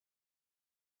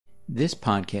This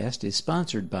podcast is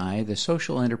sponsored by the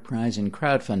Social Enterprise and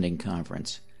Crowdfunding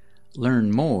Conference.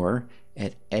 Learn more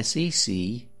at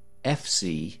secfc.co.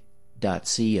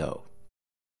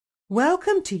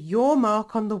 Welcome to Your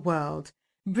Mark on the World,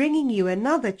 bringing you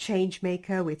another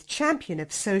changemaker with champion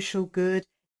of social good,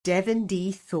 Devin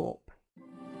D. Thorpe.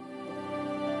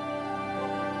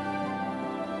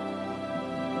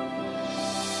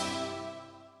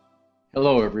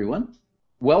 Hello, everyone.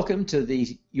 Welcome to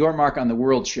the Your Mark on the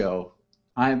World show.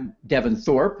 I'm Devin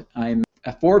Thorpe. I'm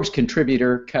a Forbes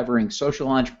contributor covering social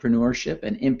entrepreneurship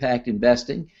and impact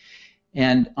investing.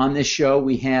 And on this show,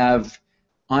 we have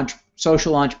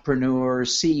social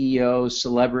entrepreneurs, CEOs,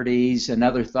 celebrities, and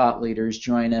other thought leaders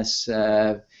join us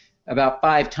about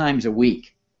 5 times a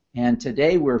week. And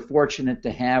today we're fortunate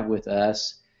to have with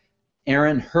us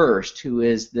Aaron Hurst, who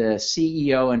is the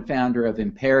CEO and founder of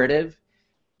Imperative.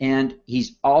 And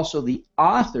he's also the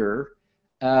author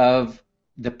of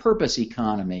The Purpose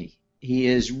Economy. He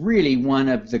is really one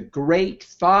of the great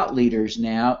thought leaders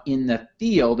now in the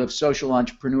field of social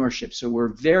entrepreneurship. So we're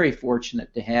very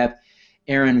fortunate to have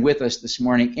Aaron with us this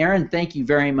morning. Aaron, thank you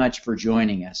very much for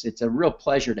joining us. It's a real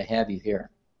pleasure to have you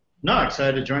here. No,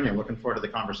 excited to join you. Looking forward to the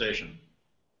conversation.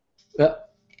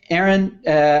 Aaron,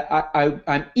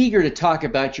 I'm eager to talk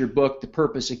about your book, The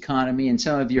Purpose Economy, and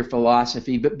some of your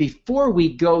philosophy. But before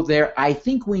we go there, I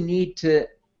think we need to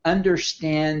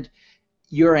understand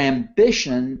your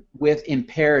ambition with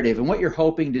Imperative and what you're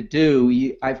hoping to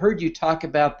do. I've heard you talk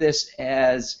about this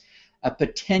as a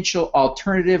potential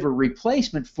alternative or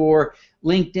replacement for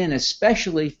LinkedIn,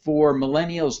 especially for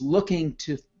millennials looking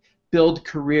to build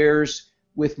careers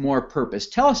with more purpose.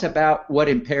 Tell us about what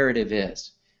Imperative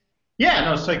is. Yeah,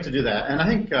 no, it's like to do that. And I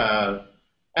think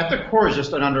at the core is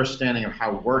just an understanding of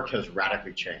how work has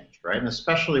radically changed, right? And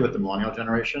especially with the millennial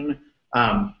generation,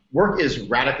 work is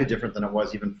radically different than it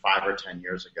was even 5 or 10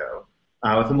 years ago.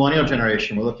 With the millennial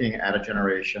generation, we're looking at a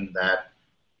generation that,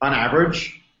 on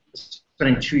average, is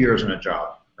spending 2 years in a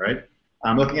job, right?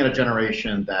 Looking at a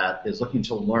generation that is looking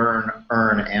to learn,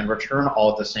 earn, and return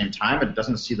all at the same time. It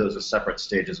doesn't see those as separate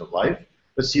stages of life,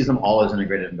 but sees them all as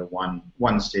integrated into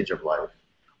one stage of life.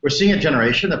 We're seeing a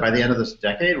generation that by the end of this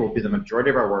decade will be the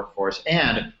majority of our workforce,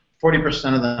 and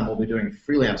 40% of them will be doing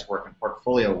freelance work and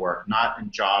portfolio work, not in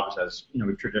jobs as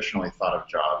we've traditionally thought of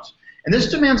jobs. And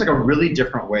this demands like a really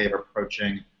different way of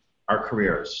approaching our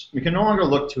careers. We can no longer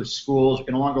look to schools, we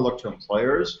can no longer look to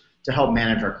employers to help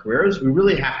manage our careers. We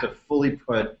really have to fully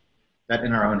put that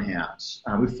in our own hands.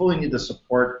 We fully need the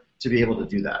support to be able to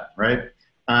do that, right?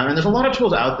 And there's a lot of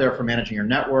tools out there for managing your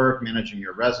network, managing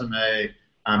your resume,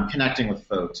 connecting with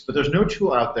folks, but there's no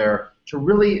tool out there to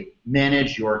really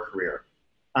manage your career.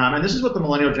 And this is what the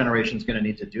millennial generation is going to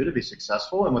need to do to be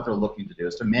successful, and what they're looking to do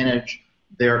is to manage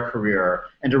their career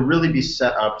and to really be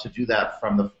set up to do that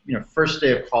from the first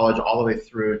day of college all the way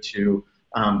through to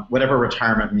whatever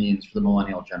retirement means for the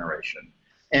millennial generation.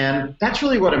 And that's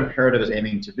really what Imperative is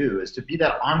aiming to do, is to be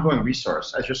that ongoing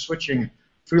resource as you're switching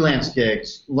freelance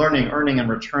gigs, learning, earning, and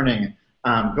returning,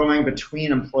 going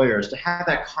between employers, to have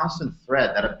that constant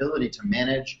thread, that ability to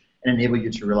manage and enable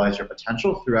you to realize your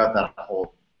potential throughout that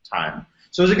whole time.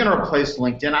 So is it going to replace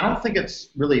LinkedIn? I don't think it's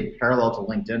really parallel to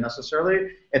LinkedIn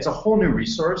necessarily. It's a whole new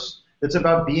resource that's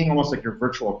about being almost like your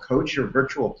virtual coach, your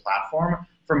virtual platform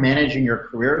for managing your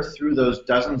career through those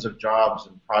dozens of jobs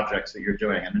and projects that you're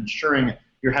doing, and ensuring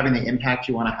you're having the impact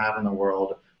you want to have in the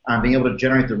world, being able to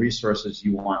generate the resources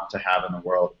you want to have in the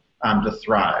world to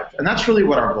thrive. And that's really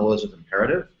what our goal is with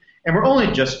Imperative. And we're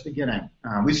only just beginning.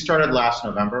 We started last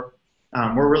November.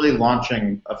 We're really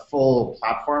launching a full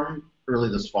platform early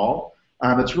this fall.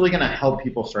 It's really going to help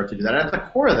people start to do that. And at the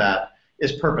core of that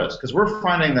is purpose, because we're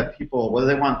finding that people, whether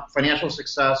they want financial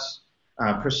success,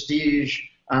 prestige,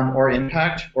 or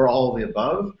impact, or all of the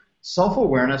above,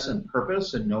 self-awareness and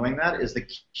purpose and knowing that is the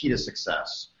key to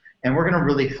success. And we're going to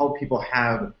really help people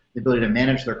have the ability to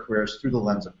manage their careers through the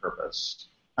lens of purpose.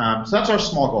 So that's our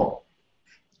small goal.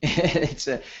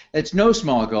 It's no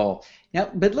small goal.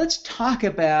 Now, but let's talk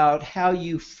about how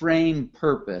you frame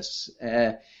purpose.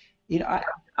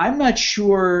 I'm not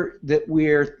sure that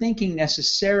we're thinking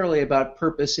necessarily about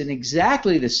purpose in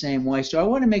exactly the same way, so I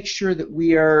want to make sure that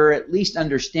we are at least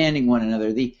understanding one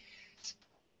another.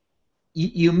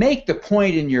 You make the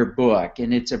point in your book,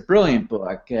 and it's a brilliant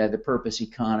book, The Purpose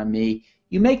Economy.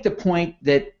 You make the point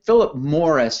that Philip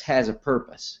Morris has a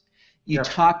purpose. You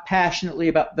talk passionately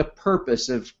about the purpose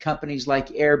of companies like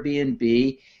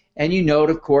Airbnb, and you note,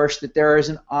 of course, that there is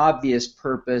an obvious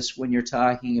purpose when you're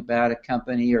talking about a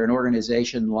company or an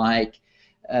organization like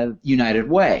United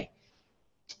Way.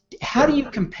 How do you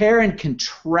compare and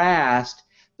contrast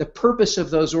the purpose of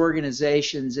those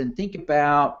organizations and think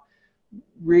about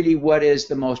really what is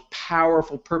the most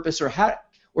powerful purpose,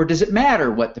 or does it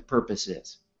matter what the purpose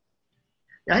is?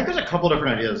 Yeah, I think there's a couple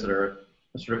different ideas that are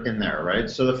sort of in there, right?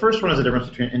 So the first one is the difference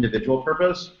between individual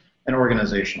purpose and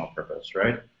organizational purpose,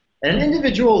 right? At an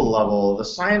individual level, the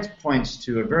science points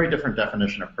to a very different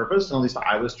definition of purpose than at least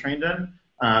I was trained in,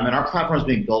 and our platform is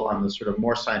being built on this sort of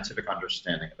more scientific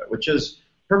understanding of it, which is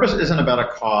purpose isn't about a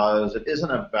cause, it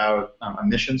isn't about a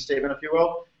mission statement, if you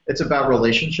will. It's about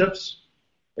relationships,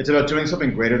 it's about doing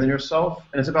something greater than yourself,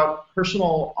 and it's about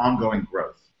personal ongoing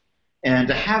growth. And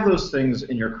to have those things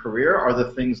in your career are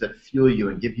the things that fuel you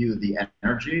and give you the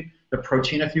energy, the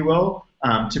protein, if you will,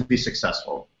 to be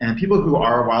successful. And people who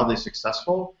are wildly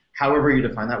successful, however you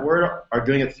define that word, are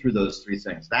doing it through those three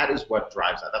things. That is what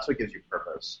drives that. That's what gives you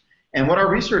purpose. And what our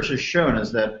research has shown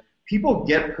is that people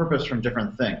get purpose from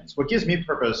different things. What gives me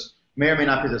purpose may or may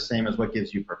not be the same as what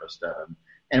gives you purpose, Devin.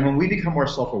 And when we become more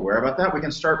self-aware about that, we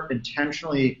can start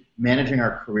intentionally managing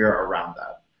our career around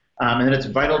that. And then it's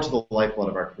vital to the lifeblood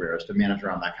of our careers to manage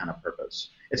around that kind of purpose.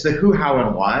 It's the who, how,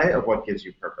 and why of what gives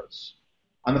you purpose.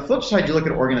 On the flip side, you look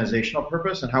at organizational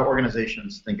purpose and how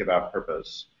organizations think about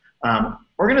purpose.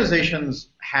 Organizations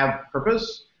have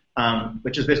purpose,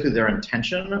 which is basically their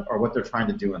intention or what they're trying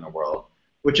to do in the world,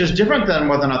 which is different than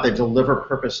whether or not they deliver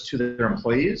purpose to their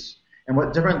employees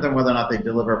and different than whether or not they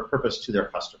deliver purpose to their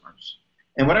customers.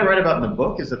 And what I write about in the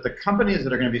book is that the companies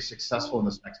that are going to be successful in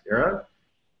this next era,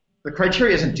 the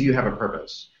criteria isn't do you have a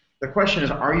purpose. The question is,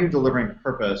 are you delivering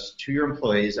purpose to your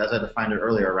employees, as I defined it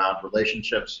earlier, around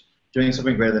relationships, doing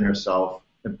something greater than yourself,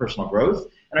 and personal growth?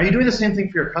 And are you doing the same thing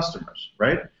for your customers,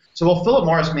 right? So while Philip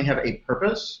Morris may have a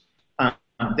purpose,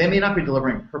 they may not be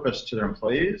delivering purpose to their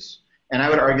employees, and I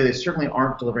would argue they certainly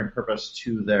aren't delivering purpose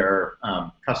to their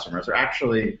customers. They're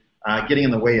actually getting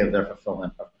in the way of their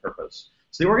fulfillment of purpose.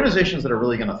 So the organizations that are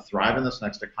really going to thrive in this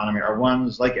next economy are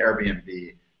ones like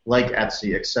Airbnb, like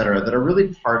Etsy, et cetera, that are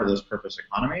really part of this purpose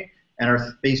economy and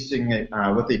are basing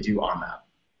what they do on that.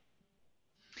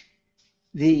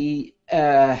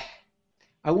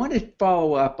 I want to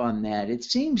follow up on that. It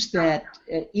seems that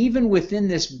even within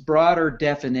this broader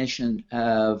definition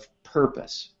of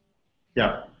purpose,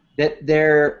 yeah, that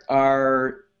there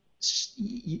are,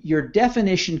 your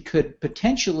definition could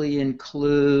potentially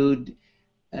include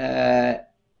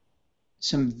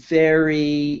some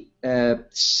very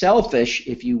selfish,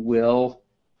 if you will,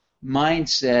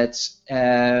 mindsets,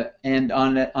 and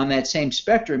on that same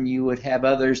spectrum, you would have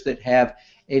others that have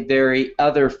a very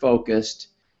other-focused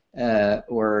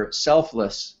or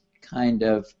selfless kind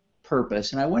of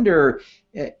purpose. And I wonder,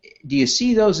 do you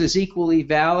see those as equally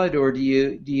valid, or do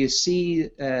you see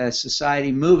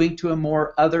society moving to a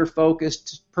more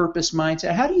other-focused purpose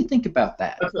mindset? How do you think about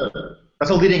that?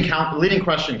 That's a leading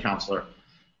question, counselor.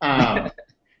 No,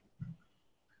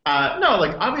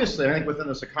 like obviously, I think within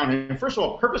this economy, first of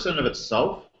all, purpose in and of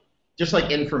itself, just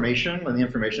like information in the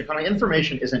information economy,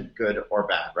 information isn't good or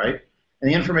bad, right?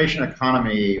 And the information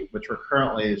economy, which we're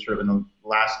currently sort of in the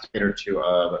last decade or two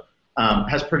of,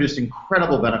 has produced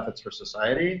incredible benefits for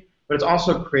society, but it's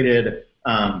also created,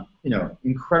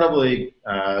 incredibly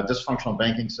dysfunctional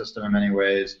banking system in many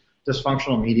ways,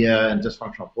 dysfunctional media and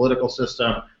dysfunctional political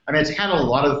system. I mean, it's had a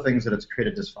lot of things that it's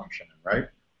created dysfunction in, right?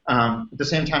 At the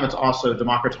same time, it's also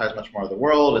democratized much more of the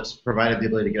world. It's provided the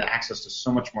ability to get access to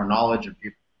so much more knowledge and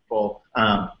people.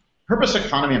 Purpose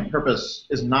economy and purpose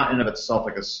is not in and of itself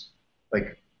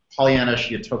like Pollyannish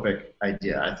utopic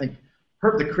idea. I think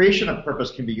the creation of purpose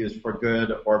can be used for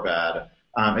good or bad.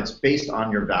 It's based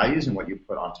on your values and what you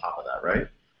put on top of that, right?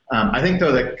 I think,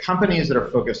 though, that companies that are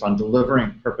focused on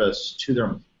delivering purpose to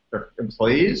their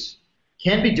employees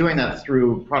can be doing that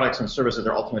through products and services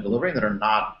they're ultimately delivering that are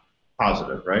not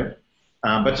positive, right?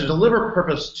 But to deliver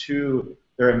purpose to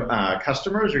their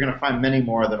customers, you're going to find many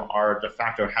more of them are de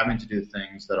facto having to do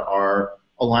things that are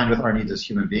aligned with our needs as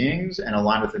human beings and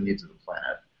aligned with the needs of the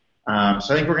planet.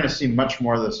 So I think we're going to see much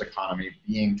more of this economy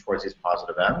being towards these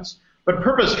positive ends. But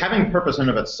having purpose in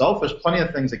and of itself, there's plenty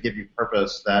of things that give you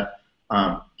purpose that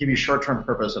give you short-term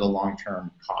purpose at a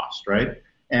long-term cost, right?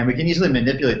 And we can easily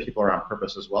manipulate people around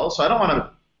purpose as well. So I don't want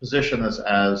to position this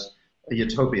as a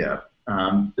utopia.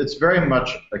 It's very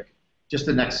much like just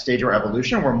the next stage of our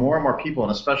evolution where more and more people,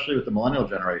 and especially with the millennial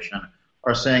generation,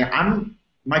 are saying,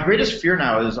 my greatest fear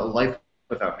now is a life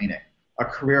without meaning, a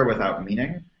career without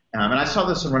meaning. And I saw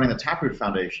this in running the Taproot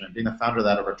Foundation and being the founder of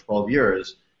that over 12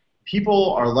 years.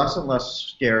 People are less and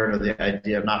less scared of the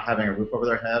idea of not having a roof over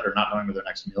their head or not knowing where their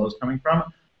next meal is coming from.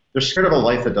 They're scared of a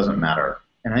life that doesn't matter.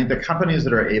 And I think the companies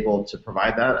that are able to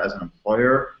provide that as an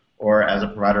employer or as a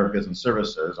provider of goods and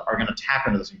services are going to tap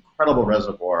into this incredible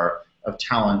reservoir of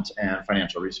talent and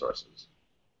financial resources.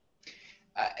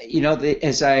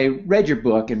 as I read your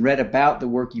book and read about the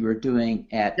work you were doing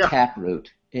at Yeah.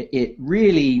 Taproot, it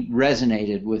really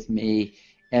resonated with me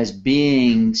as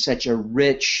being such a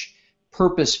rich,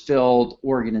 purpose-filled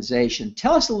organization.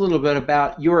 Tell us a little bit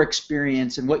about your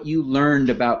experience and what you learned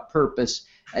about purpose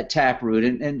at Taproot.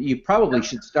 And you probably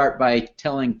should start by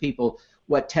telling people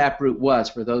what Taproot was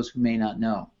for those who may not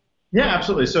know. Yeah,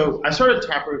 absolutely. So I started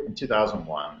Taproot in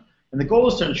 2001, and the goal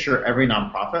was to ensure every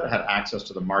nonprofit had access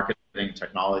to the marketing,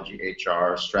 technology,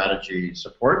 HR, strategy,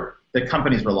 support that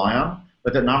companies rely on,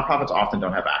 but that nonprofits often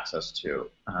don't have access to.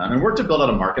 And worked to build out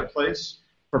a marketplace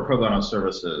for pro bono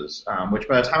services, which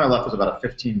by the time I left was about a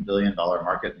 $15 billion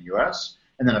market in the U.S.,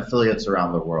 and then affiliates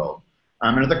around the world.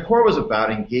 And at the core was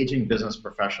about engaging business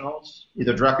professionals,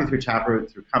 either directly through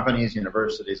Taproot, through companies,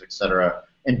 universities, et cetera,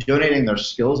 and donating their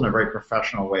skills in a very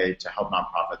professional way to help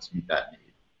nonprofits meet that need.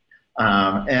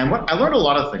 And I learned a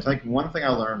lot of things. I think one thing I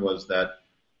learned was that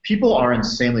people are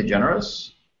insanely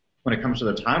generous when it comes to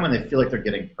their time when they feel like they're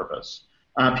getting purpose.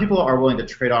 People are willing to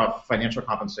trade off financial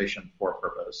compensation for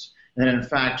purpose. And in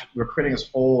fact, we're creating this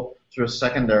whole sort of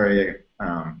secondary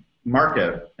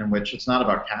market in which it's not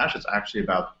about cash, it's actually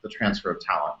about the transfer of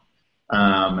talent.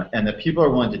 And that people are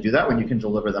willing to do that when you can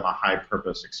deliver them a high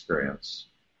purpose experience.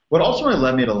 What ultimately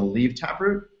led me to leave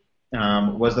Taproot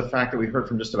was the fact that we heard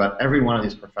from just about every one of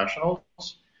these professionals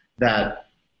that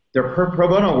their pro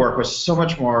bono work was so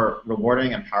much more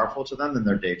rewarding and powerful to them than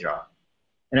their day job.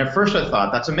 And at first I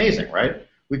thought, that's amazing, right?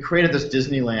 We created this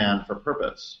Disneyland for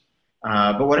purpose.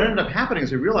 But what ended up happening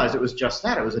is we realized it was just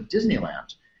that. It was a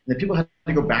Disneyland. And that people had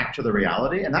to go back to the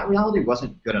reality, and that reality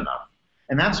wasn't good enough.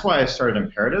 And that's why I started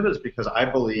Imperative, is because I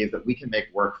believe that we can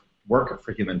make work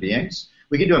for human beings.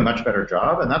 We can do a much better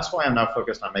job, and that's why I'm now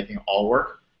focused on making all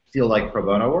work feel like pro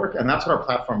bono work. And that's what our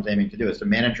platform is aiming to do, is to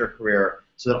manage your career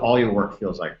so that all your work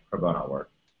feels like pro bono work.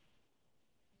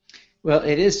 Well,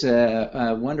 it is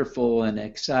a wonderful and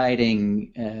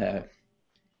exciting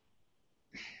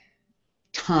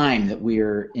time that we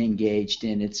are engaged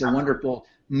in. It's a wonderful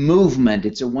movement.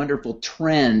 It's a wonderful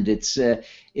trend. It's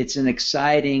an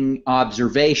exciting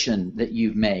observation that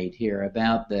you've made here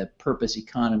about the purpose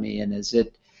economy and as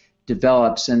it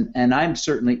develops. And I'm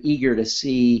certainly eager to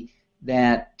see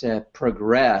that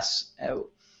progress.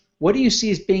 What do you see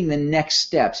as being the next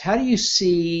steps? How do you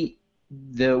see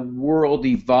the world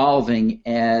evolving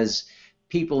as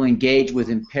people engage with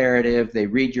Imperative, they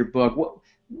read your book?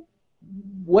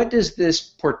 What does this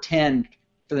portend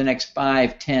for the next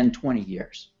 5, 10, 20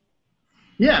 years?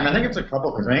 Yeah, and I think it's a couple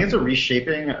of things. I think it's a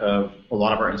reshaping of a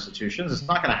lot of our institutions. It's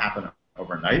not going to happen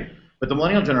overnight, but the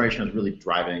millennial generation is really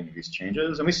driving these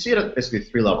changes, and we see it at basically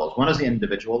 3 levels. One is the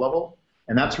individual level,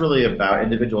 and that's really about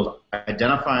individuals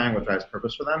identifying what drives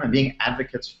purpose for them and being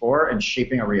advocates for and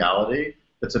shaping a reality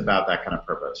that's about that kind of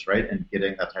purpose, right, and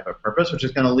getting that type of purpose, which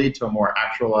is going to lead to a more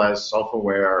actualized,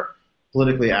 self-aware,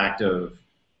 politically active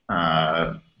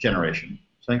generation.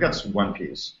 So I think that's one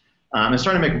piece. And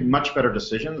starting to make much better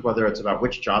decisions, whether it's about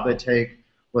which job they take,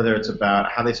 whether it's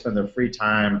about how they spend their free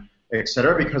time, et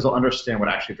cetera, because they'll understand what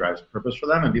actually drives purpose for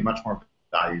them and be much more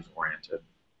values-oriented.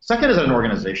 Second is at an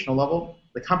organizational level.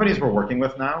 The companies we're working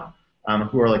with now,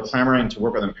 who are like clamoring to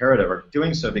work with Imperative, are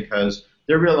doing so because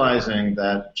they're realizing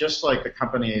that just like the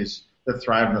companies that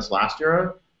thrived in this last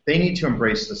era, they need to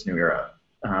embrace this new era.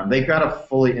 They've got to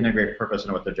fully integrate purpose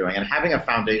into what they're doing, and having a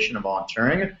foundation of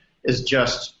volunteering is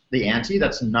just the ante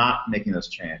that's not making this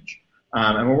change.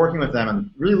 And we're working with them and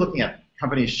really looking at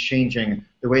companies changing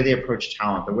the way they approach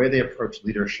talent, the way they approach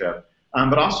leadership,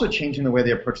 but also changing the way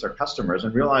they approach their customers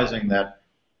and realizing that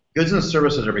goods and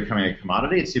services are becoming a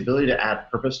commodity. It's the ability to add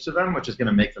purpose to them, which is going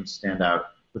to make them stand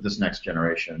out with this next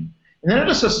generation. And then at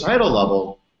a societal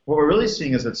level, what we're really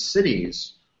seeing is that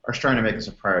cities are starting to make this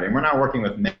a priority. And we're now working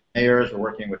with mayors, we're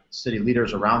working with city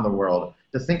leaders around the world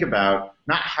to think about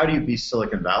not how do you be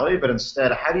Silicon Valley, but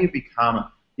instead how do you become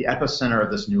the epicenter of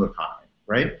this new economy,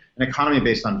 right? An economy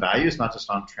based on values, not just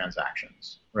on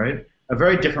transactions, right? A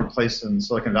very different place than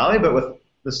Silicon Valley, but with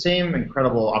the same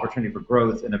incredible opportunity for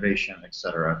growth, innovation, et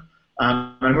cetera.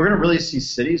 And we're going to really see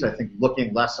cities, I think,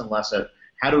 looking less and less at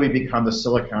how do we become the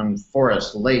Silicon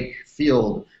forest, lake,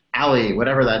 field, alley,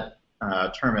 whatever that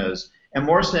term is, and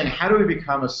more saying how do we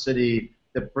become a city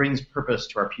that brings purpose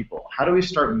to our people? How do we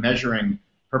start measuring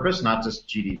purpose, not just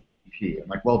GDP and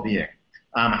like well-being?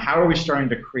 How are we starting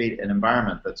to create an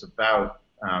environment that's about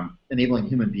enabling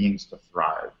human beings to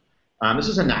thrive? This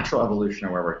is a natural evolution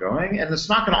of where we're going, and it's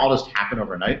not going to all just happen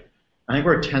overnight. I think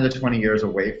we're 10 to 20 years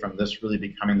away from this really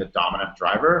becoming the dominant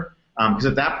driver, because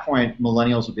at that point,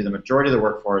 millennials will be the majority of the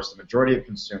workforce, the majority of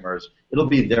consumers. It'll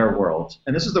be their world,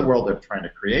 and this is the world they're trying to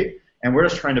create, And we're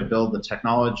just trying to build the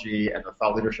technology and the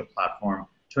thought leadership platform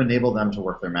to enable them to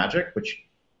work their magic, which,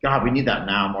 God, we need that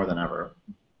now more than ever.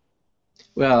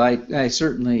 Well, I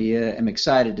certainly am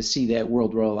excited to see that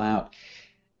world roll out.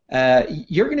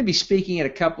 You're going to be speaking at a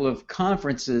couple of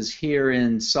conferences here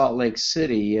in Salt Lake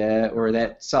City, or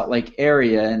that Salt Lake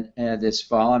area this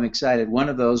fall. I'm excited. One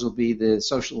of those will be the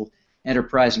Social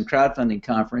Enterprise and Crowdfunding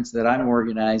Conference that I'm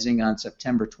organizing on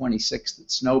September 26th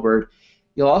at Snowbird.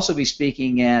 You'll also be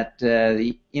speaking at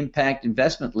the Impact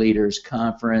Investment Leaders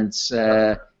Conference,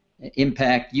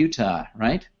 Impact Utah,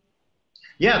 right?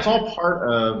 Yeah, it's all part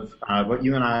of what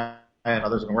you and I and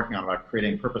others have been working on about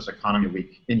creating Purpose Economy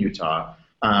Week in Utah.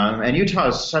 And Utah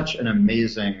is such an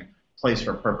amazing place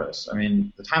for purpose. I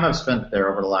mean, the time I've spent there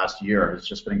over the last year has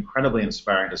just been incredibly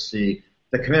inspiring to see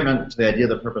the commitment to the idea of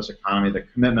the purpose economy, the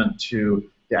commitment to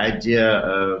the idea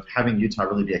of having Utah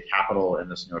really be a capital in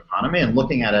this new economy, and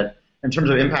looking at it in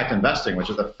terms of impact investing, which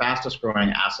is the fastest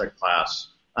growing asset class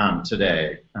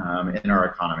today in our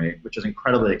economy, which is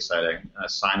incredibly exciting, a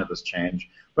sign of this change,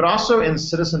 but also in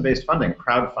citizen-based funding,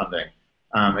 crowdfunding,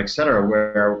 et cetera,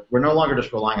 where we're no longer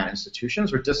just relying on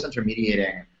institutions, we're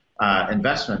disintermediating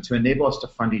investment to enable us to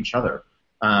fund each other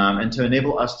and to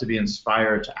enable us to be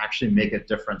inspired to actually make a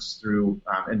difference through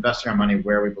investing our money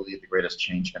where we believe the greatest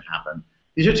change can happen.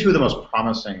 These are two of the most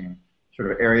promising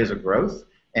sort of areas of growth.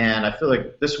 And I feel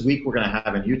like this week we're going to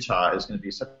have in Utah is going to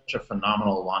be such a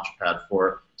phenomenal launch pad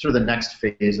for sort of the next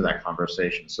phase of that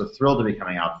conversation. So thrilled to be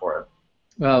coming out for it.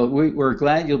 Well, we're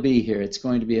glad you'll be here. It's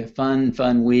going to be a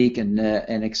fun week and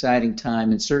an exciting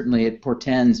time, and certainly it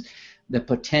portends the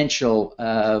potential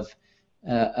of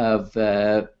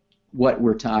what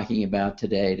we're talking about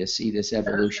today to see this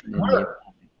evolution in the economy.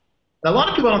 A lot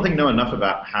of people I don't think know enough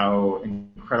about how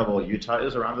incredible Utah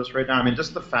is around this right now. I mean,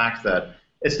 just the fact that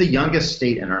it's the youngest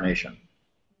state in our nation.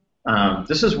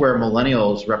 This is where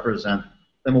millennials represent,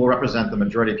 and will represent the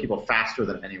majority of people faster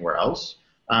than anywhere else.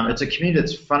 It's a community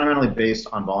that's fundamentally based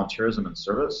on volunteerism and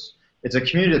service. It's a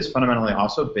community that's fundamentally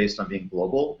also based on being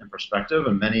global in perspective,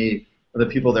 and many of the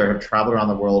people there have traveled around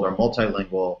the world, are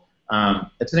multilingual.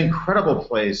 It's an incredible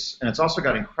place, and it's also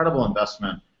got incredible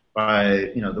investment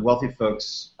by the wealthy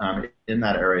folks in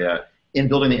that area in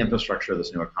building the infrastructure of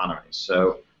this new economy.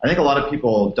 So I think a lot of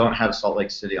people don't have Salt Lake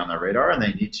City on their radar, and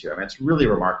they need to. I mean, it's really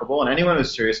remarkable, and anyone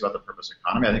who's serious about the purpose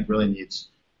economy, I think, really needs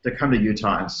to come to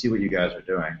Utah and see what you guys are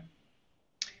doing.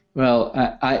 Well,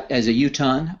 as a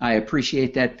Utahn, I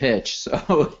appreciate that pitch,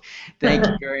 so thank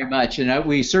you very much. And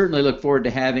we certainly look forward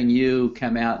to having you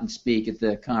come out and speak at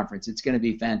the conference. It's going to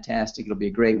be fantastic. It'll be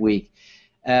a great week.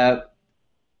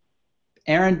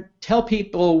 Aaron, tell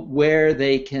people where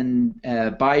they can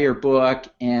buy your book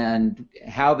and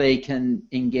how they can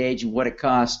engage and what it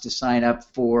costs to sign up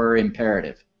for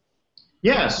Imperative.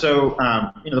 Yeah, so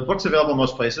the book's available in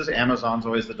most places. Amazon's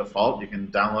always the default. You can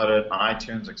download it on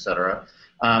iTunes, etc.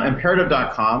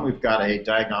 Imperative.com, we've got a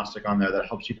diagnostic on there that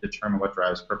helps you determine what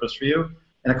drives purpose for you.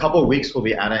 In a couple of weeks, we'll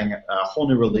be adding a whole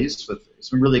new release with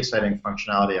some really exciting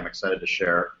functionality I'm excited to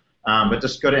share. But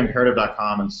just go to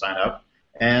Imperative.com and sign up.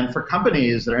 And for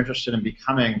companies that are interested in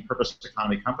becoming purpose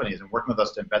economy companies and working with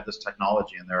us to embed this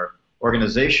technology in their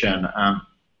organization,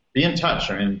 be in touch.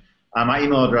 I mean, my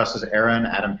email address is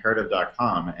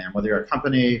aaron@imperative.com. And whether you're a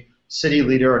company, city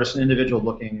leader, or just an individual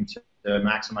looking to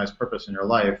maximize purpose in your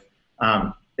life,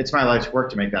 it's my life's work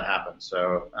to make that happen.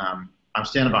 So I'm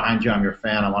standing behind you. I'm your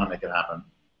fan. I want to make it happen.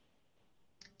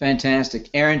 Fantastic.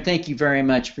 Aaron, thank you very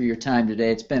much for your time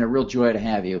today. It's been a real joy to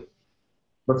have you.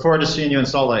 Look forward to seeing you in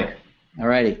Salt Lake. All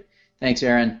righty. Thanks,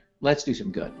 Aaron. Let's do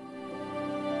some good.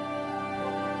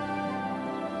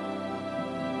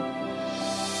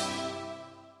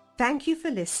 Thank you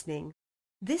for listening.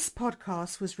 This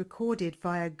podcast was recorded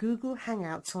via Google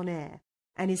Hangouts on Air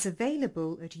and is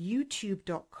available at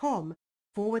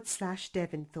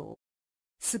youtube.com/Devinthorpe.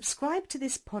 Subscribe to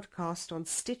this podcast on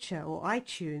Stitcher or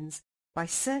iTunes by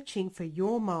searching for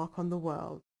Your Mark on the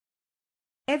World.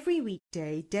 Every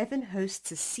weekday, Devin hosts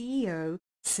a CEO,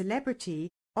 celebrity,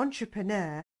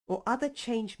 entrepreneur, or other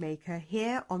changemaker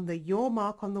here on the Your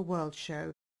Mark on the World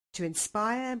show to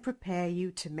inspire and prepare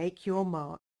you to make your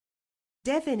mark.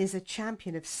 Devin is a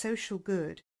champion of social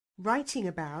good, writing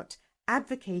about,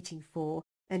 advocating for,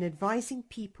 and advising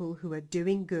people who are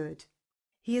doing good.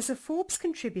 He is a Forbes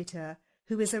contributor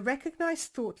who is a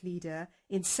recognized thought leader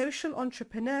in social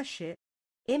entrepreneurship,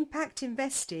 impact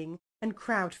investing, and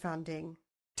crowdfunding.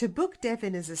 To book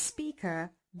Devin as a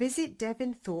speaker, visit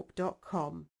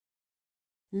devinthorpe.com.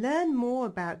 Learn more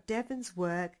about Devin's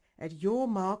work at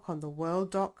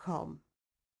yourmarkontheworld.com.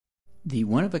 The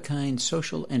one-of-a-kind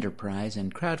social enterprise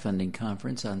and crowdfunding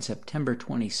conference on September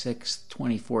 26,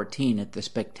 2014 at the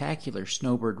spectacular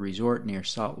Snowbird Resort near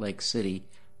Salt Lake City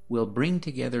will bring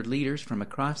together leaders from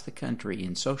across the country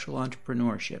in social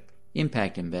entrepreneurship,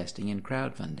 impact investing, and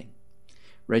crowdfunding.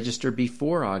 Register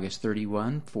before August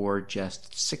 31 for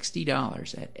just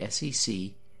 $60 at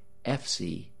secfc.co.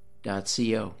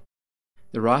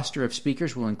 The roster of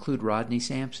speakers will include Rodney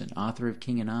Sampson, author of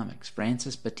Kingonomics,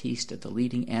 Francis Batista, the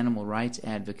leading animal rights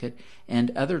advocate,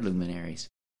 and other luminaries.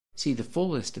 See the full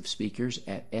list of speakers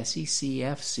at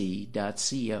secfc.co.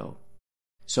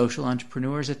 Social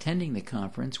entrepreneurs attending the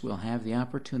conference will have the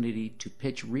opportunity to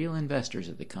pitch real investors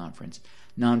at the conference.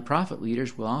 Nonprofit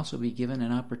leaders will also be given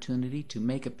an opportunity to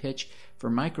make a pitch for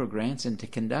microgrants and to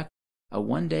conduct a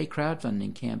one-day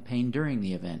crowdfunding campaign during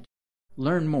the event.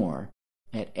 Learn more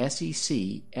at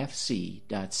secfc.co.